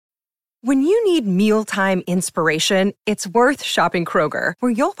When you need mealtime inspiration, it's worth shopping Kroger,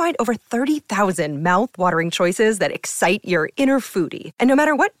 where you'll find over 30,000 mouth-watering choices that excite your inner foodie. And no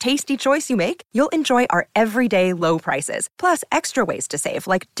matter what tasty choice you make, you'll enjoy our everyday low prices, plus extra ways to save,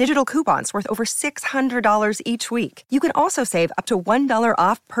 like digital coupons worth over $600 each week. You can also save up to $1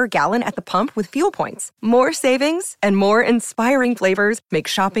 off per gallon at the pump with fuel points. More savings and more inspiring flavors make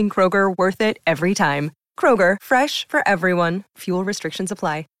shopping Kroger worth it every time. Kroger, fresh for everyone. Fuel restrictions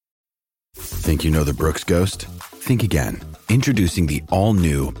apply. Think you know the Brooks Ghost? Think again. Introducing the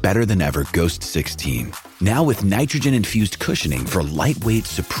all-new, better-than-ever Ghost 16. Now with nitrogen-infused cushioning for lightweight,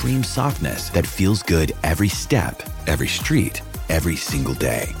 supreme softness that feels good every step, every street, every single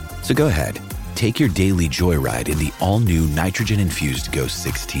day. So go ahead, take your daily joyride in the all-new nitrogen-infused Ghost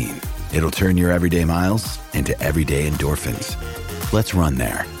 16. It'll turn your everyday miles into everyday endorphins. Let's run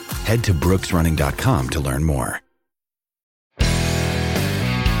there. Head to brooksrunning.com to learn more.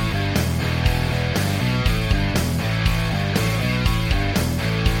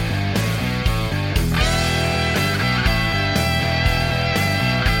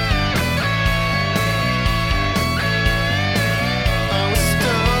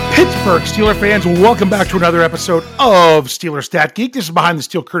 Pittsburgh Steeler fans, welcome back to another episode of Steeler Stat Geek. This is Behind the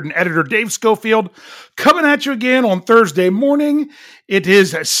Steel Curtain editor Dave Schofield coming at you again on Thursday morning. It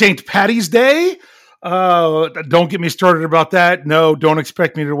is St. Paddy's Day. Don't get me started about that. No, don't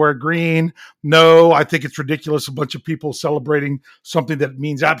expect me to wear green. No, I think it's ridiculous. A bunch of people celebrating something that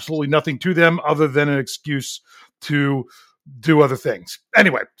means absolutely nothing to them other than an excuse to do other things.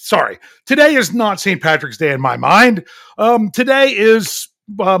 Anyway, sorry. Today is not St. Patrick's Day in my mind. Today is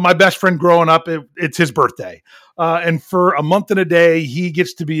my best friend growing up. It's his birthday. And for a month and a day, he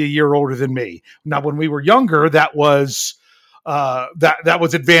gets to be a year older than me. Now, when we were younger, that was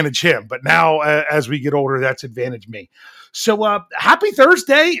advantage him. But now as we get older, that's advantage me. So happy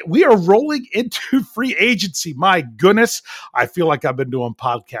Thursday. We are rolling into free agency. My goodness. I feel like I've been doing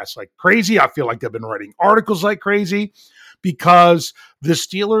podcasts like crazy. I feel like I've been writing articles like crazy because the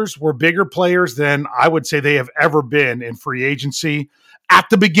Steelers were bigger players than I would say they have ever been in free agency at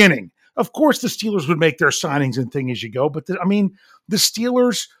the beginning. Of course, the Steelers would make their signings and thing as you go. But the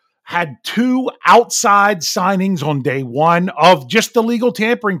Steelers had two outside signings on day one of just the legal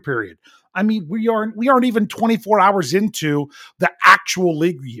tampering period. I mean, we aren't even 24 hours into the actual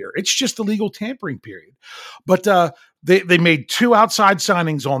league year. It's just the legal tampering period. But they made two outside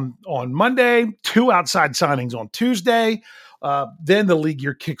signings on Monday, two outside signings on Tuesday. Then the league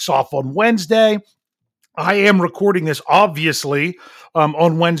year kicks off on Wednesday. I am recording this, obviously,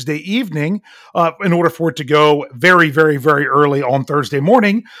 on Wednesday evening in order for it to go very, very, very early on Thursday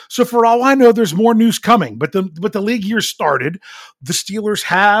morning. So for all I know, there's more news coming. But the league year started. The Steelers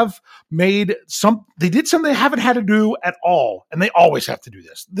have made they did something they haven't had to do at all, and they always have to do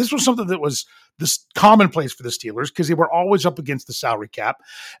this. This was something that was this commonplace for the Steelers because they were always up against the salary cap,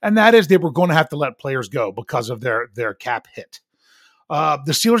 and that is they were going to have to let players go because of their cap hit.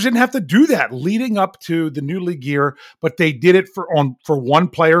 The Steelers didn't have to do that leading up to the new league year, but they did it for one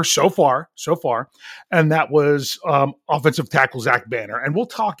player so far, and that was offensive tackle Zach Banner. And we'll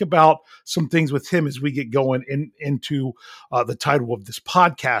talk about some things with him as we get going into the title of this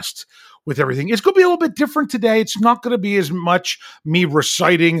podcast. With everything, it's going to be a little bit different today. It's not going to be as much me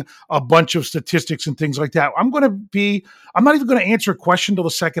reciting a bunch of statistics and things like that. I'm not even going to answer a question till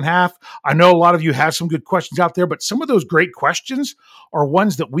the second half. I know a lot of you have some good questions out there, but some of those great questions are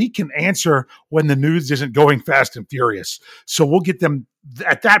ones that we can answer when the news isn't going fast and furious. So we'll get them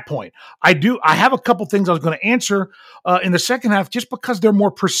at that point. I have a couple things I was going to answer in the second half just because they're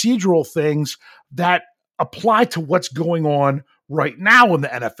more procedural things that apply to what's going on right now in the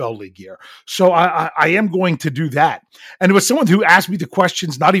NFL league year. So I am going to do that. And it was someone who asked me the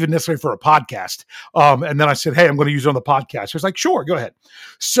questions, not even necessarily for a podcast. And then I said, hey, I'm going to use it on the podcast. So it's like, sure, go ahead.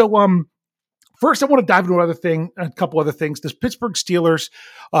 So first I want to dive into a couple other things. This Pittsburgh Steelers,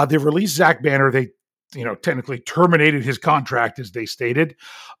 they released Zach Banner. They, technically terminated his contract as they stated.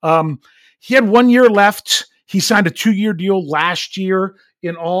 He had 1 year left. He signed a 2-year deal last year.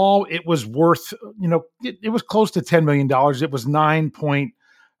 In all, it was worth, it was close to $10 million. It was 9 point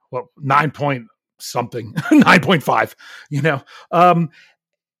something, 9.5,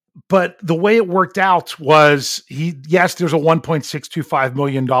 but the way it worked out was there's a $1.625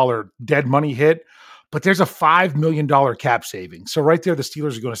 million dead money hit, but there's a $5 million cap saving. So right there, the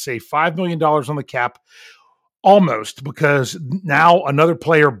Steelers are going to save $5 million on the cap. Almost, because now another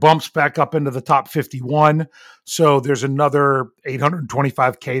player bumps back up into the top 51. So there's another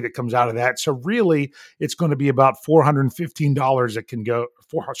 $825K that comes out of that. So really, it's going to be about $415 that can go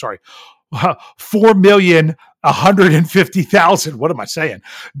 $4,150,000. What am I saying?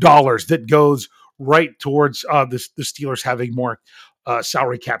 Dollars that goes right towards the Steelers having more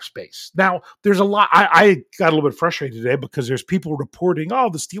salary cap space. Now, there's a lot. I got a little bit frustrated today because there's people reporting, oh,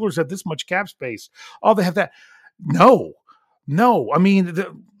 the Steelers have this much cap space. Oh, they have that. No. I mean,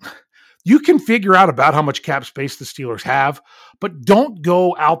 you can figure out about how much cap space the Steelers have, but don't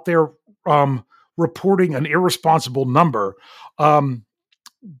go out there reporting an irresponsible number.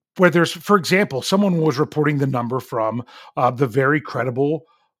 Where there's, for example, someone was reporting the number from the very credible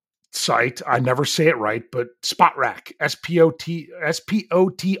site. I never say it right, but Spotrac, SPOTRAC.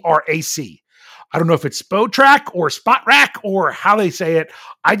 I don't know if it's Spotrac or Spotrac or how they say it.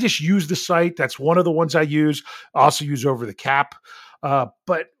 I just use the site. That's one of the ones I use. I also use Over the Cap.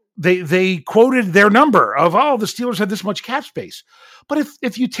 But they quoted their number of, oh, the Steelers had this much cap space. But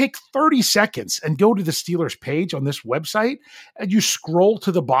if you take 30 seconds and go to the Steelers page on this website and you scroll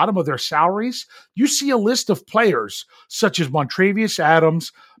to the bottom of their salaries, you see a list of players such as Montravius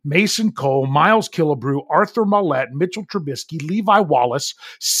Adams, Mason Cole, Miles Killebrew, Arthur Maulet, Mitchell Trubisky, Levi Wallace,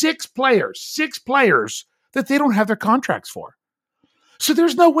 six players that they don't have their contracts for. So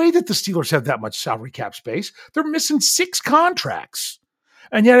there's no way that the Steelers have that much salary cap space. They're missing 6 contracts.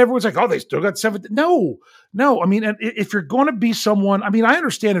 And yet everyone's like, oh, they still got 7. No. I mean, if you're going to be someone, I mean, I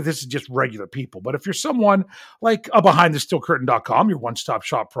understand if this is just regular people, but if you're someone like BehindTheSteelCurtain.com, your one-stop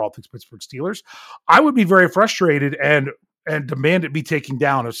shop for all things Pittsburgh Steelers, I would be very frustrated and demand it be taken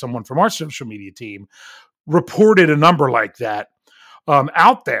down if someone from our social media team reported a number like that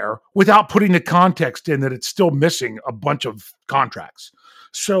out there without putting the context in that it's still missing a bunch of contracts.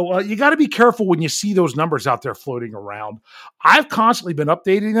 So you got to be careful when you see those numbers out there floating around. I've constantly been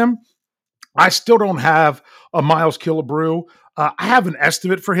updating them. I still don't have a Miles Killebrew. I have an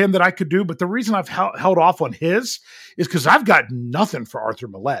estimate for him that I could do, but the reason I've held off on his is because I've got nothing for Arthur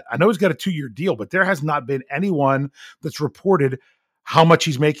Maulet. I know he's got a 2-year deal, but there has not been anyone that's reported how much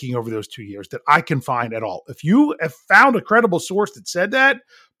he's making over those 2 years that I can find at all. If you have found a credible source that said that,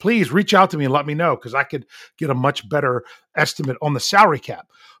 please reach out to me and let me know because I could get a much better estimate on the salary cap.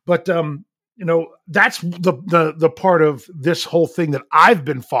 But that's the part of this whole thing that I've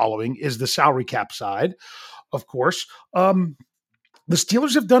been following is the salary cap side. Of course, the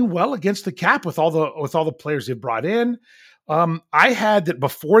Steelers have done well against the cap with all the players they've brought in. I had that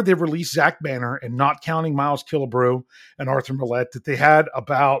before they released Zach Banner and not counting Miles Killebrew and Arthur Maulet, that they had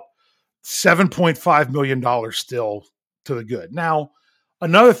about $7.5 million still to the good. Now,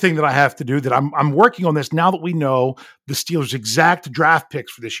 another thing that I have to do that I'm working on this now that we know the Steelers' exact draft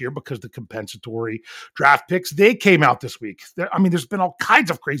picks for this year because the compensatory draft picks, they came out this week. There's been all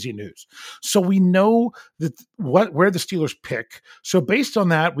kinds of crazy news. So we know that where the Steelers pick. So based on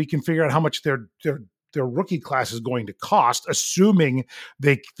that, we can figure out how much their rookie class is going to cost, assuming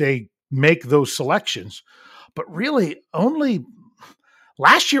they make those selections. But really, only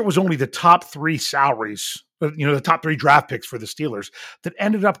last year it was only the top 3 salaries, the top 3 draft picks for the Steelers that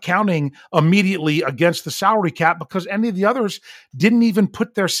ended up counting immediately against the salary cap because any of the others didn't even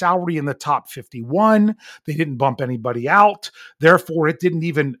put their salary in the top 51. They didn't bump anybody out. Therefore, it didn't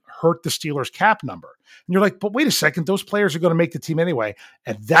even hurt the Steelers cap number. And you're like, but wait a second, those players are going to make the team anyway.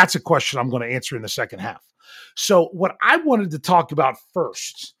 And that's a question I'm going to answer in the second half. So what I wanted to talk about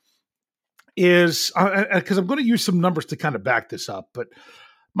first is, because I'm going to use some numbers to kind of back this up, but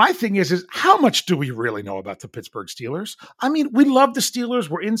my thing is how much do we really know about the Pittsburgh Steelers? I mean, we love the Steelers.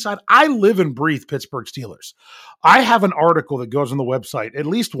 We're inside. I live and breathe Pittsburgh Steelers. I have an article that goes on the website, at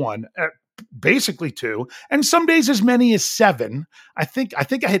least one, basically 2, and some days as many as 7. I think I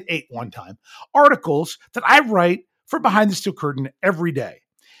hit 8 one time. Articles that I write for Behind the Steel Curtain every day.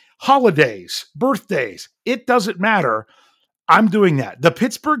 Holidays, birthdays, it doesn't matter. I'm doing that. The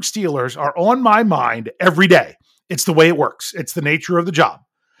Pittsburgh Steelers are on my mind every day. It's the way it works. It's the nature of the job.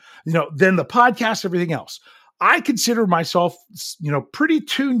 Then the podcast, everything else. I consider myself, pretty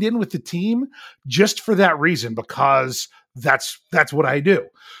tuned in with the team just for that reason, because that's what I do.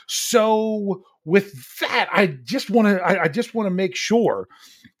 So with that, I just want to make sure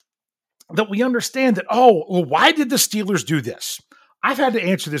that we understand that, why did the Steelers do this? I've had to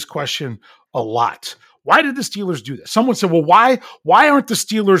answer this question a lot. Why did the Steelers do this? Someone said, well, why aren't the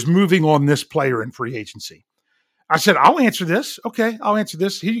Steelers moving on this player in free agency? I said, I'll answer this. Okay, I'll answer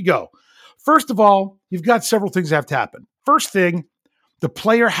this. Here you go. First of all, you've got several things that have to happen. First thing, the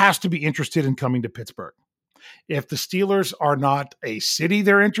player has to be interested in coming to Pittsburgh. If the Steelers are not a city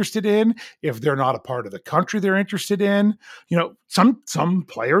they're interested in, if they're not a part of the country they're interested in, some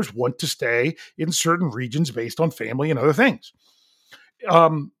players want to stay in certain regions based on family and other things.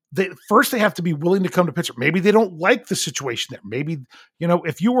 First they have to be willing to come to Pittsburgh. Maybe they don't like the situation there. Maybe,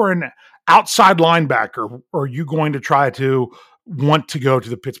 if you were an outside linebacker, are you going to try to want to go to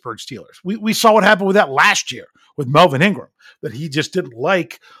the Pittsburgh Steelers? We saw what happened with that last year with Melvin Ingram, that he just didn't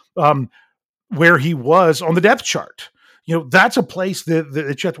like where he was on the depth chart. That's a place that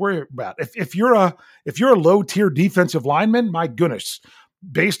you have to worry about. If you're a low tier defensive lineman, my goodness,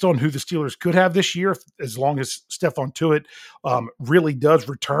 based on who the Steelers could have this year, as long as Stephon Tuitt really does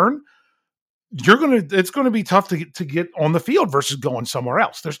return, it's going to be tough to get on the field versus going somewhere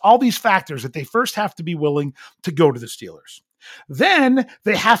else. There's all these factors that they first have to be willing to go to the Steelers. Then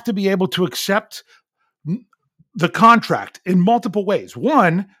they have to be able to accept the contract in multiple ways.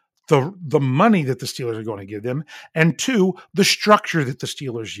 One, the money that the Steelers are going to give them, and two, the structure that the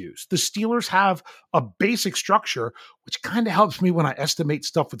Steelers use. The Steelers have a basic structure, which kind of helps me when I estimate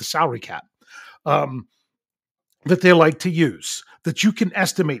stuff with the salary cap, that they like to use, that you can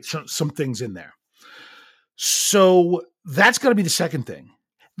estimate some things in there. So that's got to be the second thing.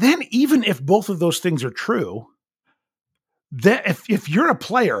 Then even if both of those things are true, that if you're a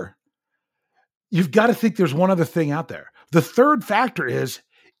player, you've got to think there's one other thing out there. The third factor is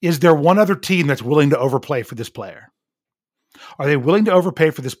there one other team that's willing to overpay for this player? Are they willing to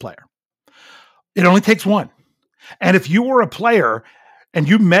overpay for this player? It only takes one. And if you were a player and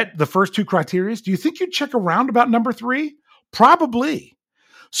you met the first two criteria, do you think you'd check around about number three? Probably.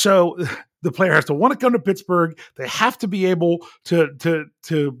 So the player has to want to come to Pittsburgh. They have to be able to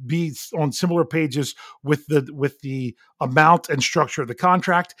be on similar pages with the amount and structure of the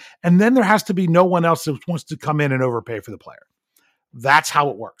contract. And then there has to be no one else that wants to come in and overpay for the player. That's how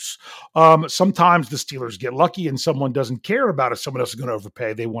it works. Sometimes the Steelers get lucky and someone doesn't care about if someone else is going to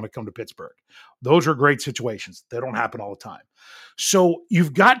overpay. They want to come to Pittsburgh. Those are great situations. They don't happen all the time. So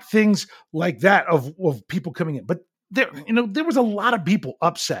you've got things like that of people coming in. But there was a lot of people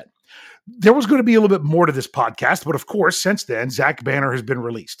upset. There was going to be a little bit more to this podcast, but of course, since then, Zach Banner has been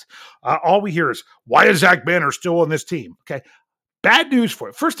released. All we hear is, why is Zach Banner still on this team? Okay, bad news for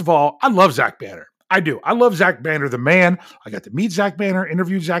you. First of all, I love Zach Banner. I do. I love Zach Banner, the man. I got to meet Zach Banner,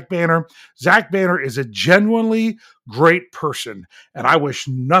 interview Zach Banner. Zach Banner is a genuinely great person, and I wish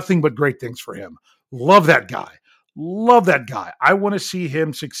nothing but great things for him. Love that guy. Love that guy. I want to see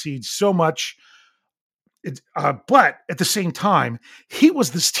him succeed so much. But at the same time, he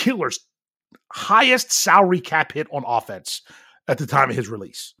was the Steelers' highest salary cap hit on offense at the time of his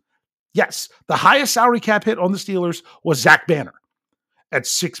release. Yes, the highest salary cap hit on the Steelers was Zach Banner at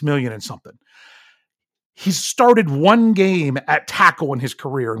 $6 million and something. He started one game at tackle in his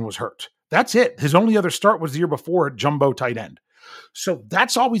career and was hurt. That's it. His only other start was the year before at jumbo tight end. So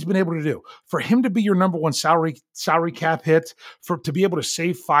that's all he's been able to do. For him to be your number one salary cap hit, to be able to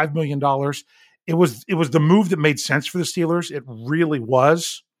save $5 million, it was the move that made sense for the Steelers. It really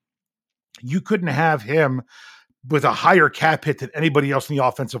was. You couldn't have him with a higher cap hit than anybody else in the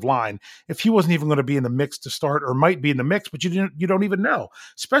offensive line if he wasn't even going to be in the mix to start, or might be in the mix, but you don't even know,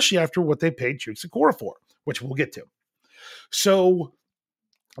 especially after what they paid Chuks Okoronkwo for, which we'll get to. So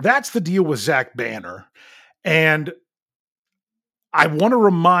that's the deal with Zach Banner. And I want to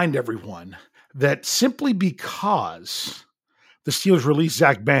remind everyone that simply because the Steelers released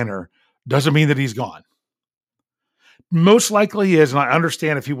Zach Banner doesn't mean that he's gone. Most likely he is, and I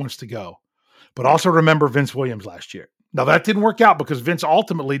understand if he wants to go. But also remember Vince Williams last year. Now, that didn't work out because Vince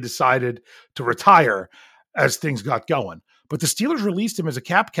ultimately decided to retire as things got going. But the Steelers released him as a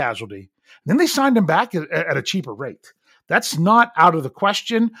cap casualty. And then they signed him back at a cheaper rate. That's not out of the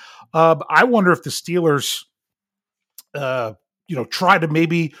question. I wonder if the Steelers, try to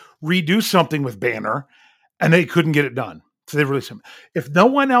maybe redo something with Banner, and they couldn't get it done. So they released him. If no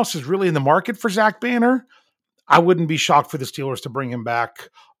one else is really in the market for Zach Banner, I wouldn't be shocked for the Steelers to bring him back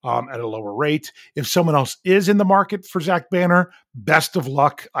at a lower rate. If someone else is in the market for Zach Banner, best of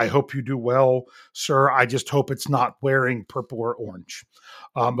luck. I hope you do well, sir. I just hope it's not wearing purple or orange,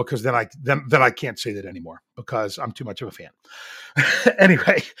 because then I can't say that anymore because I'm too much of a fan.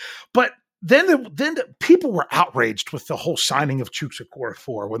 Anyway, but then the people were outraged with the whole signing of Chuks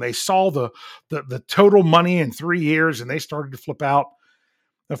Okoronkwo when they saw the total money in 3 years and they started to flip out.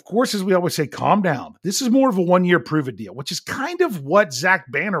 Of course, as we always say, calm down. This is more of a 1-year prove-it deal, which is kind of what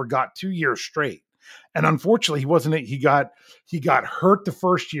Zach Banner got 2 years straight. And unfortunately, he got hurt the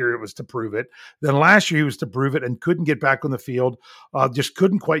first year it was to prove it. Then last year he was to prove it and couldn't get back on the field. Just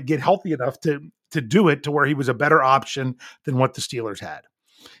couldn't quite get healthy enough to do it to where he was a better option than what the Steelers had.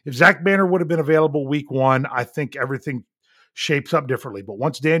 If Zach Banner would have been available week 1, I think everything shapes up differently. But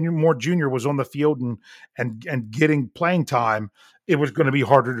once Daniel Moore Jr. was on the field and getting playing time, it was going to be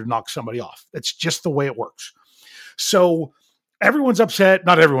harder to knock somebody off. That's just the way it works. So everyone's upset.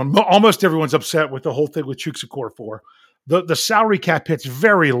 Not everyone, almost everyone's upset with the whole thing with Chuks Okorafor. The salary cap hit's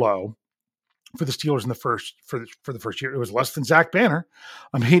very low for the Steelers in the first for the first year. It was less than Zach Banner.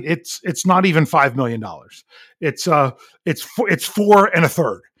 I mean, it's not even $5 million. It's 4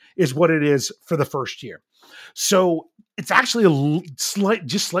 1/3 is what it is for the first year. So it's actually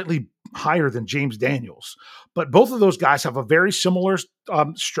just slightly higher than James Daniels. But both of those guys have a very similar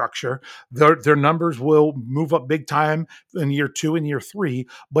structure. Their numbers will move up big time in year 2 and year 3.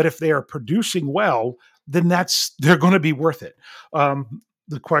 But if they are producing well, then they're going to be worth it.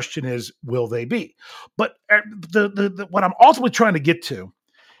 The question is, will they be? But what I'm ultimately trying to get to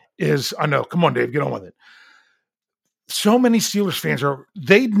is, I know, come on, Dave, get on with it. So many Steelers fans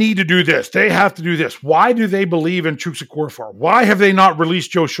they need to do this. They have to do this. Why do they believe in Chuks Okorafor? Why have they not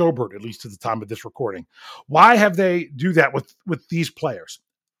released Joe Schobert, at least at the time of this recording? Why have they do that with these players?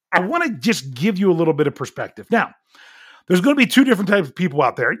 I want to just give you a little bit of perspective. Now, there's going to be 2 different types of people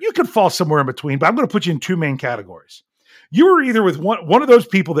out there. You could fall somewhere in between, but I'm going to put you in 2 main categories. You are either with one of those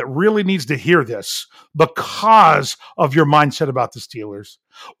people that really needs to hear this because of your mindset about the Steelers,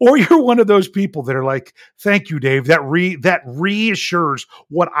 or you're one of those people that are like, thank you, Dave. That reassures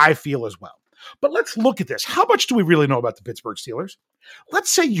what I feel as well. But let's look at this. How much do we really know about the Pittsburgh Steelers?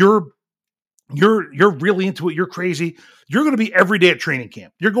 Let's say you're really into it. You're crazy. You're going to be every day at training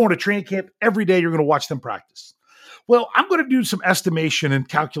camp. You're going to training camp every day. You're going to watch them practice. Well, I'm going to do some estimation and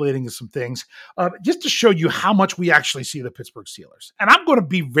calculating of some things just to show you how much we actually see the Pittsburgh Steelers. And I'm going to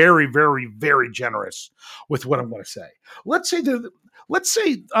be very, very, very generous with what I'm going to say. Let's say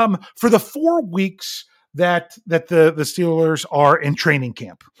for the 4 weeks that the Steelers are in training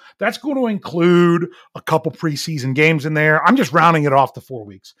camp, that's going to include a couple preseason games in there. I'm just rounding it off to 4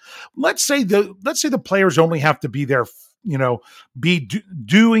 weeks. Let's say the players only have to be there,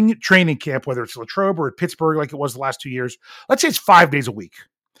 doing training camp, whether it's Latrobe or at Pittsburgh like it was the last 2 years. Let's say it's 5 days a week.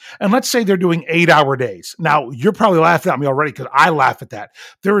 And let's say they're doing 8-hour days. Now, you're probably laughing at me already because I laugh at that.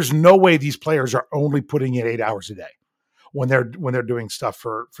 There is no way these players are only putting in 8 hours a day when they're doing stuff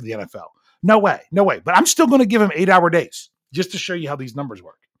for the NFL. No way. But I'm still going to give them 8-hour days just to show you how these numbers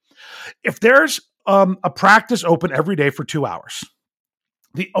work. If there's a practice open every day for 2 hours,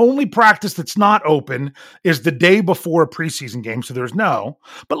 the only practice that's not open is the day before a preseason game, so there's no.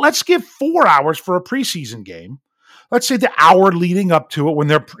 But let's give 4 hours for a preseason game. Let's say the hour leading up to it when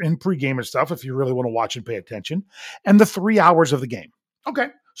they're in pregame and stuff, if you really want to watch and pay attention, and the 3 hours of the game. Okay,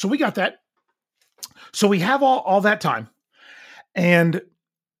 so we got that. So we have all that time. And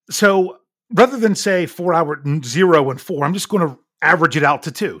so rather than say 4 hour 0 and 4, I'm just going to average it out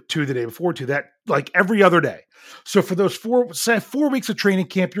to 2 the day before, 2 that, like every other day. So for those 4 weeks of training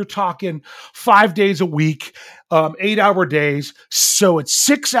camp, you're talking 5 days a week, 8-hour days. So it's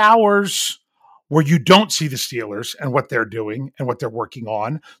 6 hours where you don't see the Steelers and what they're doing and what they're working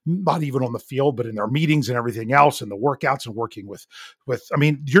on, not even on the field, but in their meetings and everything else and the workouts and working with, I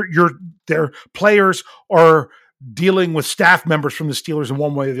mean, their players are dealing with staff members from the Steelers in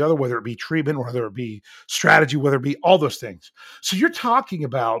one way or the other, whether it be treatment, whether it be strategy, whether it be all those things. So you're talking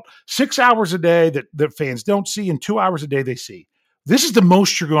about 6 hours a day that fans don't see and 2 hours a day they see. This is the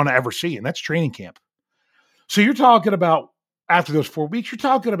most you're going to ever see, and that's training camp. So you're talking about, after those 4 weeks, you're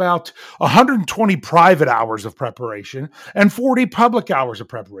talking about 120 private hours of preparation and 40 public hours of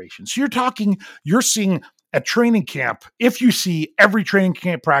preparation. So you're seeing at training camp, if you see every training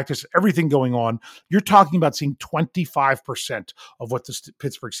camp practice, everything going on, you're talking about seeing 25% of what the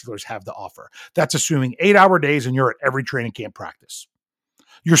Pittsburgh Steelers have to offer. That's assuming 8-hour days and you're at every training camp practice.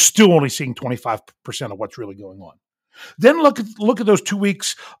 You're still only seeing 25% of what's really going on. Then look at those 2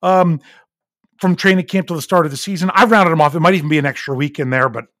 weeks from training camp to the start of the season. I rounded them off. It might even be an extra week in there,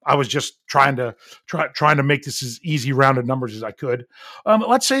 but I was just trying to make this as easy rounded numbers as I could.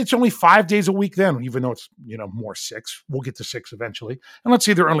 Let's say it's only 5 days a week then, even though it's, more 6. We'll get to 6 eventually. And let's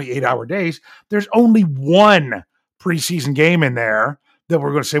say they're only 8-hour days. There's only one preseason game in there that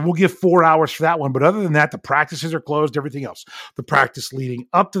we're going to say we'll give 4 hours for that one. But other than that, the practices are closed, everything else. The practice leading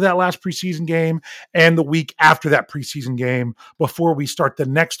up to that last preseason game and the week after that preseason game before we start the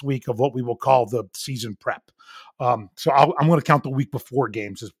next week of what we will call the season prep. So I'm going to count the week before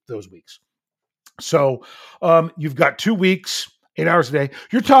games as those weeks. So you've got 2 weeks, 8 hours a day.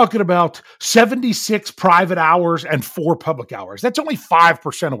 You're talking about 76 private hours and 4 public hours. That's only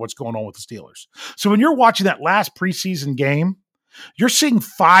 5% of what's going on with the Steelers. So when you're watching that last preseason game, you're seeing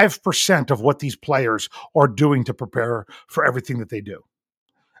 5% of what these players are doing to prepare for everything that they do.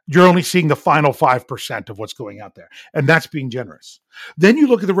 You're only seeing the final 5% of what's going out there, and that's being generous. Then you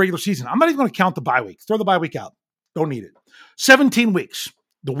look at the regular season. I'm not even going to count the bye week. Throw the bye week out. Don't need it. 17 weeks,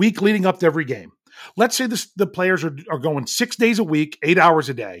 the week leading up to every game. Let's say the players are going 6 days a week, 8 hours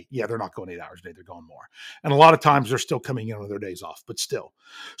a day. Yeah, they're not going 8 hours a day. They're going more. And a lot of times they're still coming in on their days off, but still.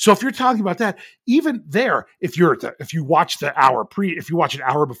 So if you're talking about that, even there, if you watch an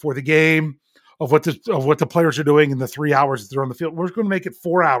hour before the game of what the players are doing in the 3 hours that they're on the field, we're going to make it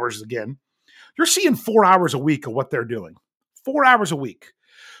 4 hours again. You're seeing 4 hours a week of what they're doing. 4 hours a week.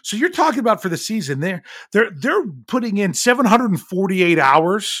 So you're talking about for the season, they're putting in 748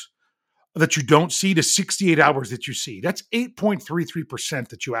 hours that you don't see to 68 hours that you see. That's 8.33%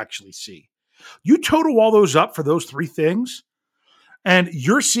 that you actually see. You total all those up for those three things, and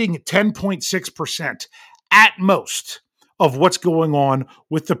you're seeing 10.6% at most of what's going on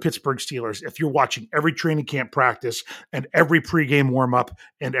with the Pittsburgh Steelers if you're watching every training camp practice and every pregame warm-up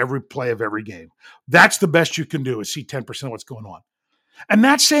and every play of every game. That's the best you can do, is see 10% of what's going on. And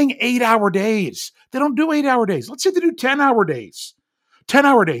that's saying 8-hour days. They don't do 8-hour days. Let's say they do 10-hour days.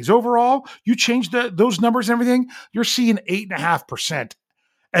 10-hour days. Overall, you change those numbers and everything, you're seeing 8.5%.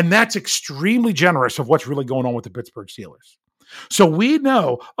 And that's extremely generous of what's really going on with the Pittsburgh Steelers. So we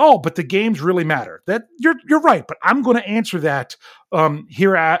know, but the games really matter. That you're right, but I'm going to answer that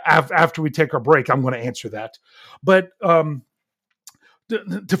here after we take our break. I'm going to answer that. But to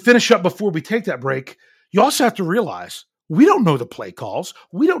finish up before we take that break, you also have to realize we don't know the play calls.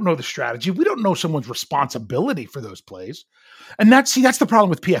 We don't know the strategy. We don't know someone's responsibility for those plays. And that's the problem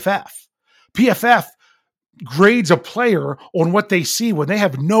with PFF. PFF grades a player on what they see when they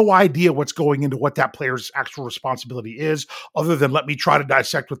have no idea what's going into what that player's actual responsibility is, other than let me try to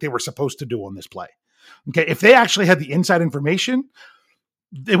dissect what they were supposed to do on this play. Okay. If they actually had the inside information,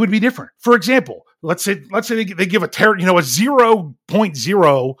 it would be different. For example, let's say they give a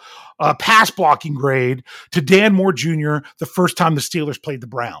 0.0 pass blocking grade to Dan Moore Jr. the first time the Steelers played the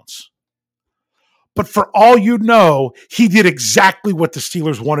Browns. But for all you know, he did exactly what the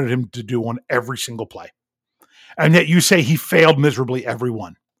Steelers wanted him to do on every single play. And yet you say he failed miserably every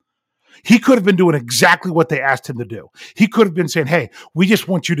one. He could have been doing exactly what they asked him to do. He could have been saying, hey, we just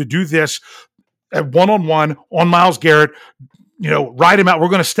want you to do this at one-on-one on Myles Garrett, write him out. We're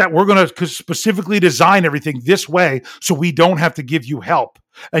going to specifically design everything this way so we don't have to give you help.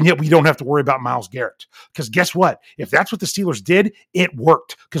 And yet we don't have to worry about Myles Garrett. Because guess what? If that's what the Steelers did, it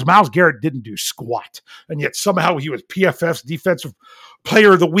worked. Because Myles Garrett didn't do squat. And yet somehow he was PFF's defensive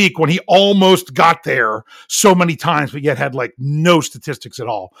player of the week when he almost got there so many times, but yet had no statistics at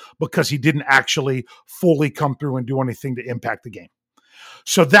all because he didn't actually fully come through and do anything to impact the game.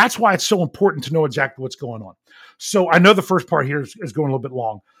 So that's why it's so important to know exactly what's going on. So I know the first part here is going a little bit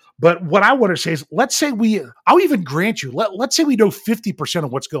long, but what I want to say is, I'll even grant you, let's say we know 50%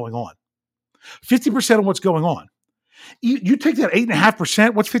 of what's going on. 50% of what's going on. You take that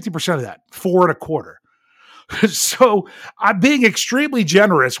 8.5%, what's 50% of that? 4.25%. So I'm being extremely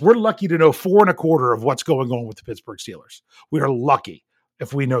generous. We're lucky to know 4.25% of what's going on with the Pittsburgh Steelers. We are lucky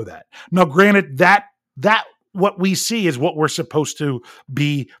if we know that. Now, granted, that what we see is what we're supposed to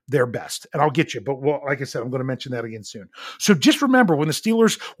be their best. And I'll get you. But like I said, I'm going to mention that again soon. So just remember, when the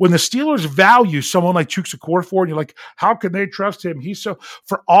Steelers value someone like Chuks Okorafor, and you're like, how can they trust him?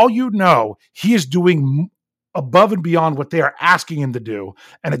 For all you know, he is doing above and beyond what they are asking him to do.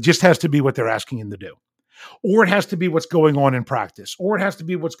 And it just has to be what they're asking him to do. Or it has to be what's going on in practice, or it has to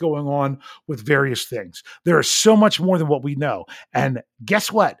be what's going on with various things. There is so much more than what we know. And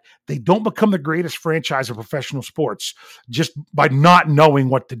guess what? They don't become the greatest franchise of professional sports just by not knowing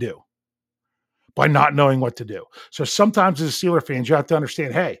what to do. So sometimes as a Steeler fan, you have to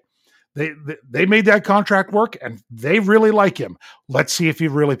understand, hey, they made that contract work and they really like him. Let's see if he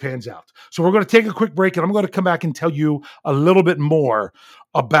really pans out. So we're going to take a quick break, and I'm going to come back and tell you a little bit more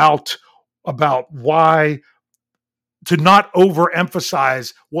about why to not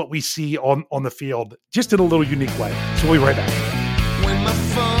overemphasize what we see on the field, just in a little unique way. So we'll be right back. When my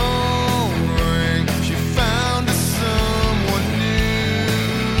phone rang, she found someone new.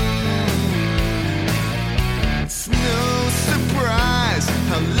 It's no surprise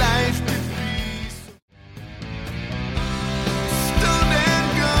how life could be stoned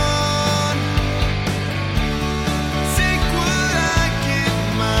and gone. Take what I get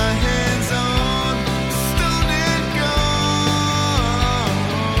my hands on. Stoned and gone.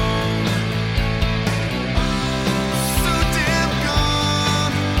 So damn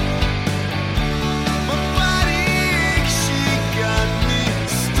gone. My body aches, she got me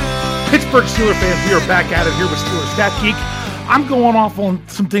stoned. Pittsburgh Steelers fans, we are back at it here with Steelers Stat Geek. I'm going off on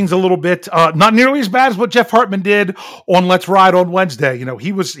some things a little bit, not nearly as bad as what Jeff Hartman did on Let's Ride on Wednesday. You know,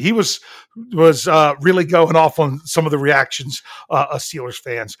 he was really going off on some of the reactions of Steelers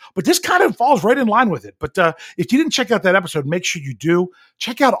fans, but this kind of falls right in line with it. But if you didn't check out that episode, make sure you do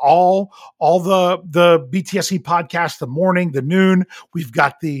check out all the BTSC podcasts, the morning, the noon. We've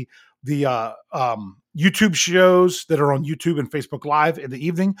got the YouTube shows that are on YouTube and Facebook Live in the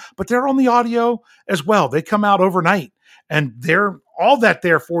evening, but they're on the audio as well. They come out overnight. And they're all that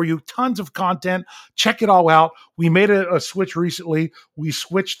there for you. Tons of content. Check it all out. We made a switch recently. We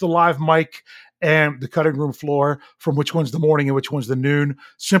switched the live mic and the cutting room floor from which one's the morning and which one's the noon,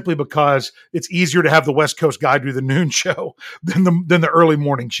 simply because it's easier to have the West Coast guy do the noon show than the early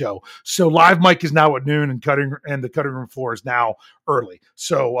morning show. So live mic is now at noon, and the cutting room floor is now early.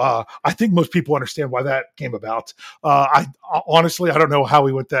 So I think most people understand why that came about. I honestly don't know how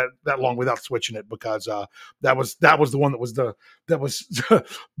we went that long without switching it, because that was the one that was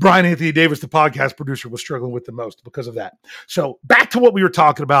Brian Anthony Davis, the podcast producer, was struggling with the most because of that. So back to what we were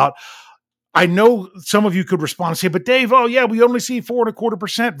talking about. I know some of you could respond and say, but Dave, oh yeah, we only see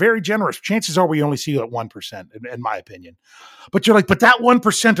 4.25%. Very generous. Chances are we only see at 1%, in my opinion. But you're like, but that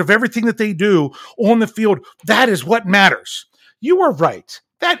 1% of everything that they do on the field, that is what matters. You are right.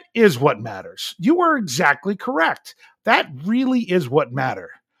 That is what matters. You are exactly correct. That really is what matters.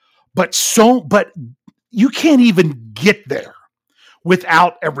 But you can't even get there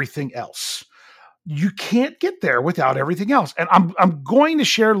without everything else. You can't get there without everything else. And I'm going to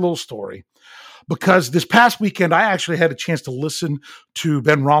share a little story, because this past weekend, I actually had a chance to listen to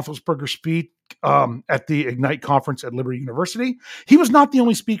Ben Roethlisberger speak at the Ignite conference at Liberty University. He was not the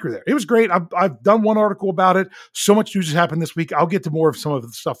only speaker there. It was great. I've done one article about it. So much news has happened this week. I'll get to more of some of the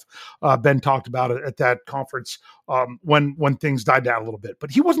stuff Ben talked about at that conference when things died down a little bit.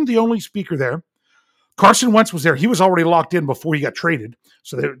 But he wasn't the only speaker there. Carson Wentz was there. He was already locked in before he got traded.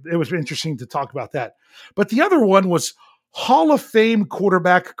 So it was interesting to talk about that. But the other one was Hall of Fame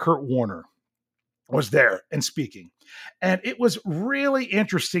quarterback Kurt Warner was there and speaking. And it was really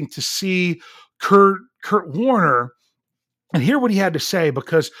interesting to see Kurt Warner and hear what he had to say,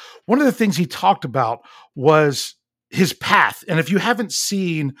 because one of the things he talked about was his path. And if you haven't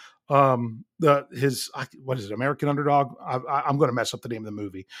seen what is it, American Underdog? I'm going to mess up the name of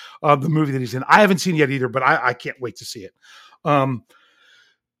the movie that he's in. I haven't seen it yet either, but I can't wait to see it.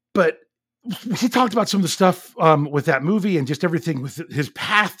 But he talked about some of the stuff with that movie and just everything with his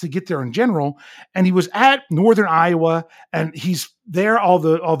path to get there in general. And he was at Northern Iowa, and he's there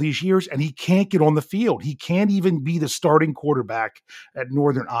all these years, and he can't get on the field. He can't even be the starting quarterback at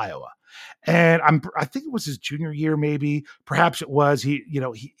Northern Iowa. And I think it was his junior year, maybe, perhaps it was. He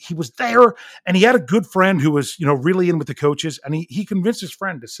was there, and he had a good friend who was, really in with the coaches, and he convinced his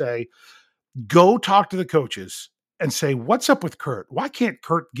friend to say, go talk to the coaches and say, what's up with Kurt? Why can't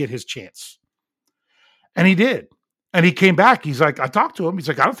Kurt get his chance? And he did. And he came back. He's like, I talked to him. He's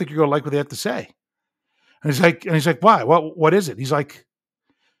like, I don't think you're going to like what they have to say. And he's like, why? What is it? He's like,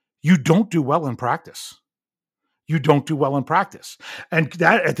 you don't do well in practice. You don't do well in practice. And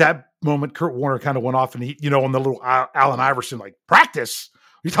at that moment, Kurt Warner kind of went off, and he, on the little Allen Iverson, like, practice?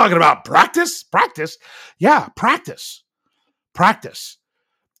 You're talking about practice? Practice? Yeah, practice. Practice.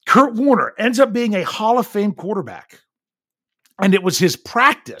 Kurt Warner ends up being a Hall of Fame quarterback. And it was his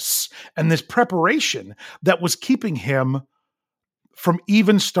practice and this preparation that was keeping him from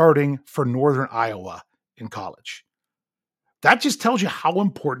even starting for Northern Iowa in college. That just tells you how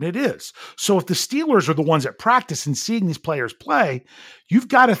important it is. So if the Steelers are the ones at practice and seeing these players play, you've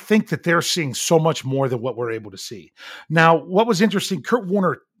got to think that they're seeing so much more than what we're able to see. Now, what was interesting, Kurt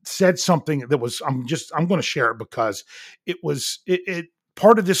Warner said something that was, I'm going to share it because it was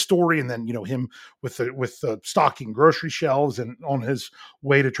part of this story. And then, him with the stocking grocery shelves and on his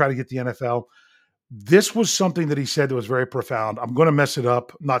way to try to get the NFL. This was something that he said that was very profound. I'm going to mess it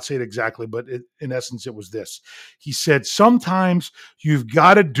up, not say it exactly, but in essence, it was this. He said, sometimes you've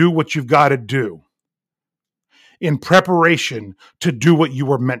got to do what you've got to do in preparation to do what you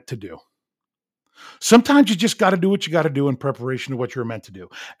were meant to do. Sometimes you just got to do what you got to do in preparation to what you're meant to do.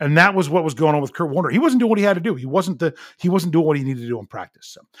 And that was what was going on with Kurt Warner. He wasn't doing what he had to do. He wasn't doing what he needed to do in practice.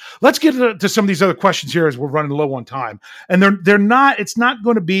 So let's get to some of these other questions here as we're running low on time. And it's not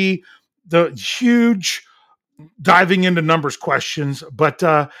going to be the huge diving into numbers questions, but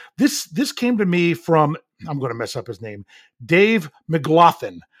this came to me from, I'm going to mess up his name, Dave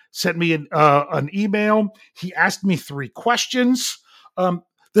McLaughlin sent me an email. He asked me 3 questions.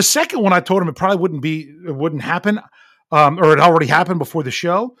 The second one, I told him it probably wouldn't happen. or it already happened before the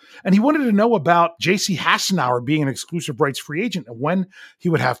show. And he wanted to know about J.C. Hassenauer being an exclusive rights free agent and when he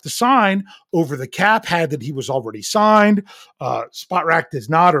would have to sign. Over the Cap had that he was already signed. Spotrac does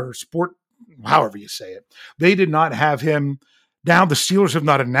not, or Sport, however you say it. They did not have him down. The Steelers have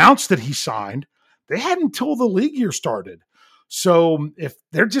not announced that he signed. They hadn't until the league year started. So if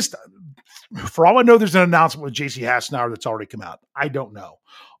they're just, for all I know, there's an announcement with J.C. Hassenauer that's already come out. I don't know.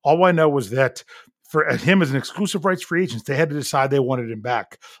 All I know was that for him as an exclusive rights free agent, they had to decide they wanted him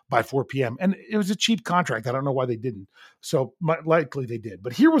back by 4 p.m. And it was a cheap contract. I don't know why they didn't. So likely they did.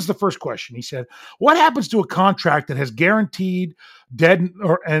 But here was the first question. He said, what happens to a contract that has guaranteed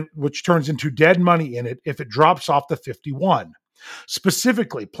and which turns into dead money in it if it drops off the 51?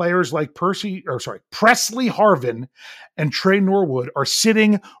 Specifically, players like Presley Harvin and Trey Norwood are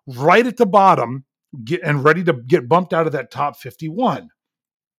sitting right at the bottom and ready to get bumped out of that top 51.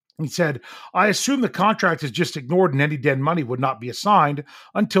 He said, I assume the contract is just ignored and any dead money would not be assigned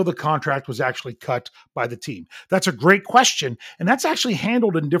until the contract was actually cut by the team. That's a great question. And that's actually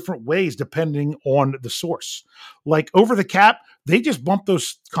handled in different ways depending on the source. Like Over the Cap, they just bump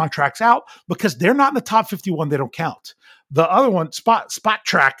those contracts out because they're not in the top 51. They don't count. The other one, Spot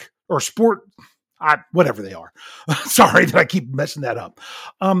Track or Sport, whatever they are. Sorry that I keep messing that up.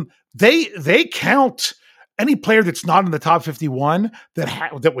 They count any player that's not in the top 51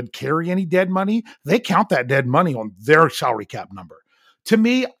 that would carry any dead money. They count that dead money on their salary cap number. To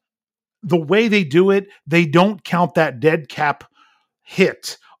me, the way they do it, they don't count that dead cap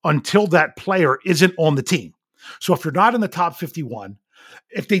hit until that player isn't on the team. So if you're not in the top 51,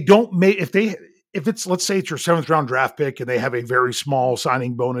 if it's, let's say it's your 7th round draft pick and they have a very small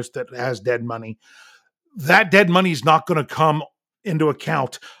signing bonus that has dead money, that dead money is not going to come into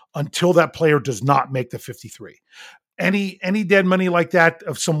account until that player does not make the 53. Any dead money like that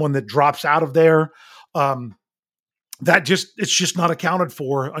of someone that drops out of there, it's just not accounted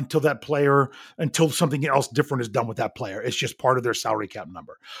for until something else different is done with that player. It's just part of their salary cap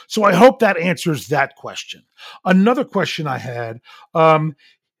number. So I hope that answers that question. Another question I had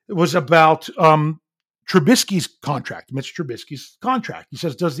was about Trubisky's contract, Mitch Trubisky's contract. He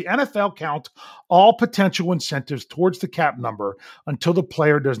says, does the NFL count all potential incentives towards the cap number until the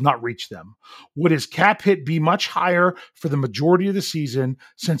player does not reach them? Would his cap hit be much higher for the majority of the season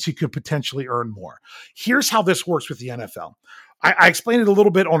since he could potentially earn more? Here's how this works with the NFL. I explained it a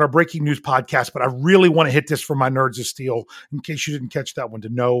little bit on our Breaking News podcast, but I really want to hit this for my nerds of steel in case you didn't catch that one to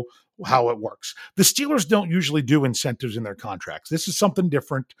know how it works. The Steelers don't usually do incentives in their contracts. This is something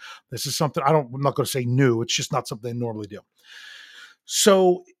different. This is something I'm not going to say new. It's just not something they normally do.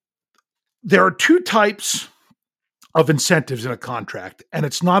 So there are two types of incentives in a contract, and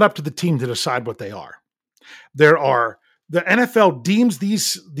it's not up to the team to decide what they are. The NFL deems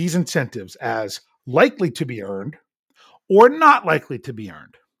these incentives as likely to be earned or not likely to be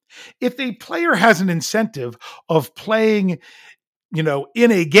earned. If a player has an incentive of playing,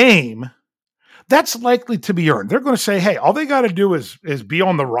 in a game, that's likely to be earned. They're going to say, hey, all they got to do is be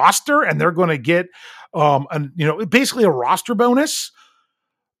on the roster, and they're going to get, basically a roster bonus,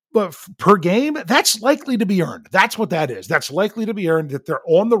 but per game. That's likely to be earned. That's what that is. That's likely to be earned, that they're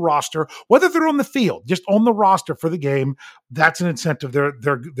on the roster, whether they're on the field, just on the roster for the game. That's an incentive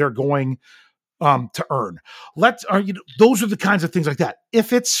they're going to earn. Those are the kinds of things like that.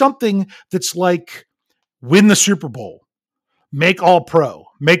 If it's something that's like win the Super Bowl, make All Pro,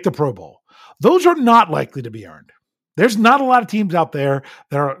 make the Pro Bowl, those are not likely to be earned. There's not a lot of teams out there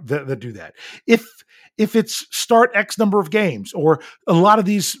that do that. If it's start X number of games, or a lot of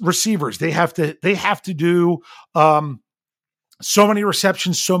these receivers, they have to do so many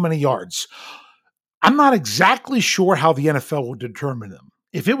receptions, so many yards. I'm not exactly sure how the NFL will determine them.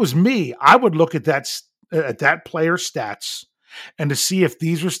 If it was me, I would look at that player's stats and to see if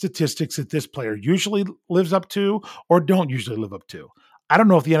these are statistics that this player usually lives up to or don't usually live up to. I don't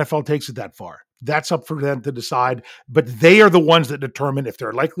know if the NFL takes it that far. That's up for them to decide, but they are the ones that determine if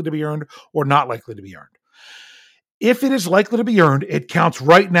they're likely to be earned or not likely to be earned. If it is likely to be earned, it counts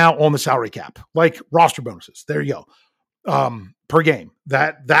right now on the salary cap, like roster bonuses. There you go. Per game.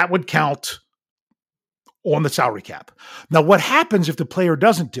 That would count on the salary cap. Now, what happens if the player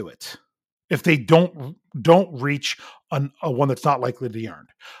doesn't do it? If they don't reach a one that's not likely to be earned?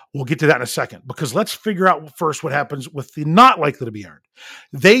 We'll get to that in a second, because let's figure out first what happens with the not likely to be earned.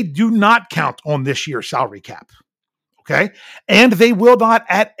 They do not count on this year's salary cap. Okay. And they will not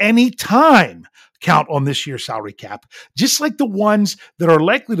at any time count on this year's salary cap, just like the ones that are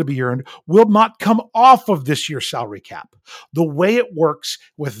likely to be earned will not come off of this year's salary cap. The way it works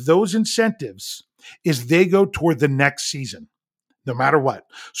with those incentives is they go toward the next season, no matter what.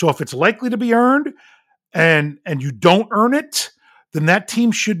 So if it's likely to be earned, and you don't earn it, then that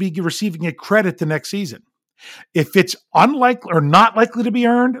team should be receiving a credit the next season. If it's unlikely or not likely to be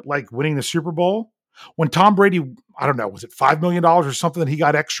earned, like winning the Super Bowl, when Tom Brady, I don't know, was it $5 million or something that he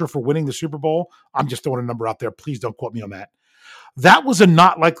got extra for winning the Super Bowl? I'm just throwing a number out there. Please don't quote me on that. That was a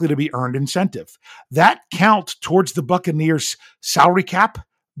not likely to be earned incentive. That counts towards the Buccaneers' salary cap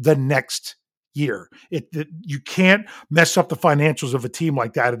the next year. You can't mess up the financials of a team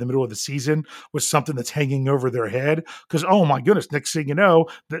like that in the middle of the season with something that's hanging over their head. Because, oh my goodness, next thing you know,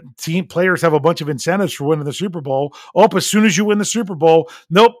 the team players have a bunch of incentives for winning the Super Bowl. Oh, as soon as you win the Super Bowl,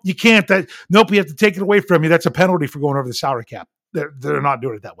 nope, you can't. Nope, you have to take it away from you. That's a penalty for going over the salary cap. They're not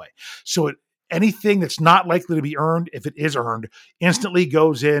doing it that way. So anything that's not likely to be earned, if it is earned, instantly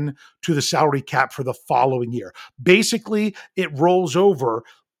goes in to the salary cap for the following year. Basically, it rolls over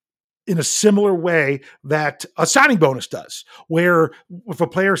in a similar way that a signing bonus does, where if a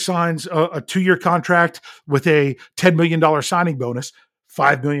player signs a 2-year contract with a $10 million signing bonus,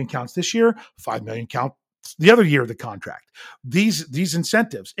 $5 million counts this year, $5 million counts the other year of the contract. These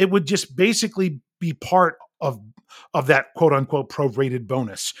incentives, it would just basically be part of that quote unquote prorated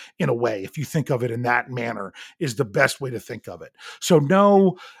bonus in a way. If you think of it in that manner, is the best way to think of it. So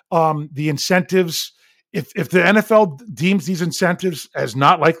no, the incentives, if the NFL deems these incentives as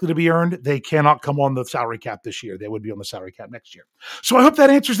not likely to be earned, they cannot come on the salary cap this year. They would be on the salary cap next year. So I hope that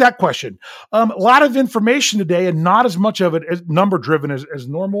answers that question. A lot of information today and not as much of it as number driven as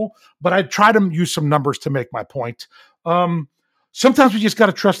normal, but I try to use some numbers to make my point. Sometimes we just got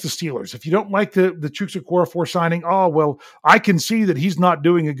to trust the Steelers. If you don't like the Chukwueze Okorafor signing, oh, well, I can see that he's not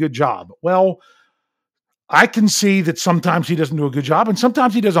doing a good job. Well, I can see that sometimes he doesn't do a good job, and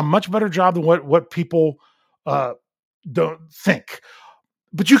sometimes he does a much better job than what people don't think.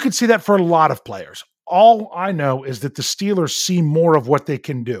 But you can see that for a lot of players. All I know is that the Steelers see more of what they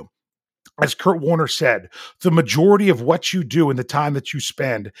can do. As Kurt Warner said, the majority of what you do in the time that you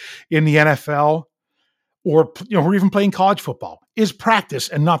spend in the NFL or even playing college football is practice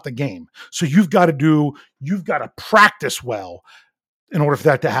and not the game. So you've got to practice well in order for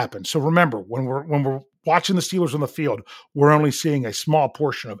that to happen. So remember, when we're watching the Steelers on the field, we're only seeing a small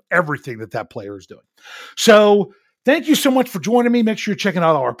portion of everything that player is doing. So thank you so much for joining me. Make sure you're checking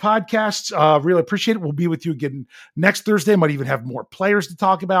out all our podcasts. Really appreciate it. We'll be with you again next Thursday. Might even have more players to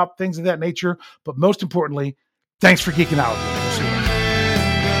talk about, things of that nature. But most importantly, thanks for geeking out.